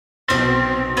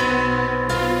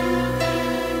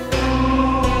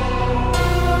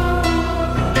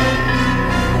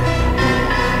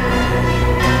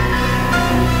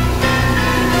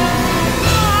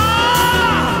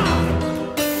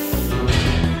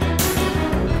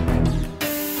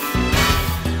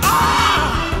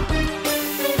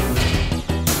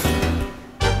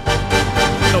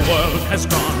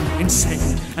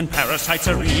Parasites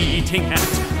are eating at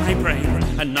my brain,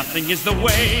 and nothing is the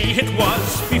way it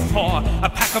was before. A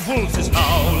pack of wolves is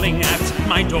howling at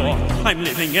my door. I'm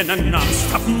living in a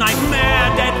non-stop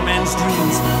nightmare, dead man's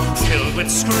dreams, filled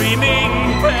with screaming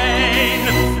pain,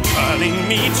 hurling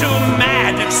me to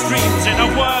mad extremes in a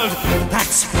world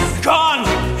that's gone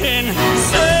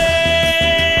insane.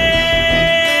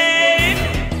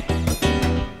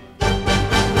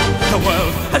 The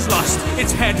world has lost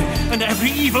its head, and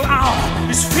every evil hour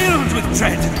is filled with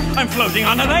dread. I'm floating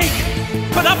on a lake,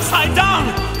 but upside down,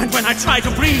 and when I try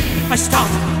to breathe, I start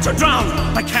to drown.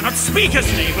 I cannot speak as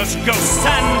nameless ghosts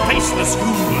and faceless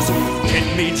ghouls bid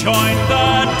me join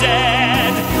the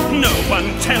dead. No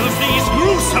one tells these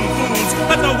gruesome fools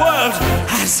that the world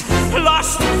has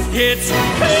lost its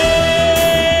head.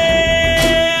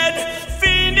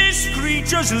 Fiendish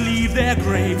creatures leave their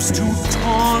graves to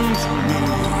taunt me,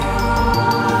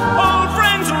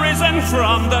 risen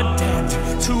from the dead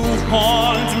to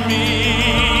haunt me.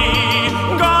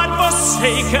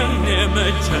 God-forsaken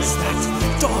images that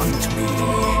daunt me,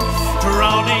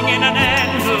 drowning in an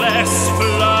endless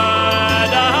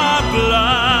flood of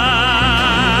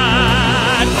blood.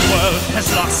 The world has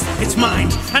lost its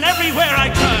mind, and everywhere I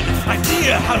turn, I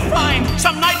fear I'll find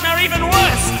some nightmare even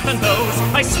worse than those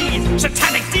I see.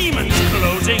 Satanic demons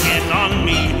closing in on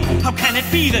me. How can it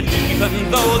be that even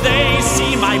though they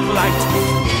see my plight,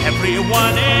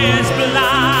 everyone is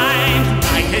blind?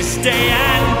 Night is day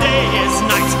and day is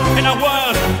night, in a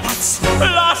world that's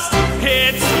lost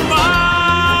its mind.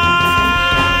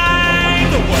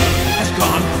 The world has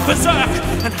gone berserk,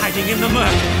 and hiding in the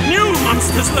murk, new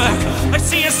monsters lurk. I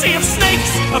see a sea of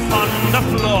snakes upon the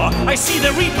floor. I see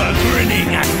the Reaper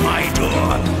grinning at my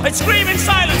door. I scream in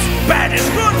silence, bad is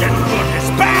good and good is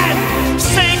bad.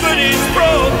 Sacred is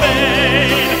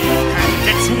profane, and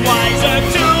it's wiser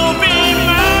to be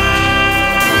mad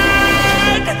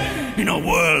in a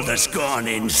world that's gone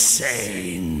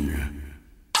insane.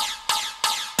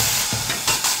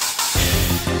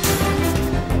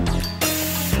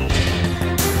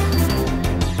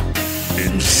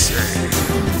 Insane.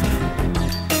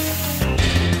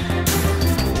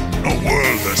 A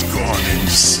world that's gone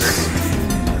insane.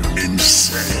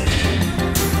 Insane.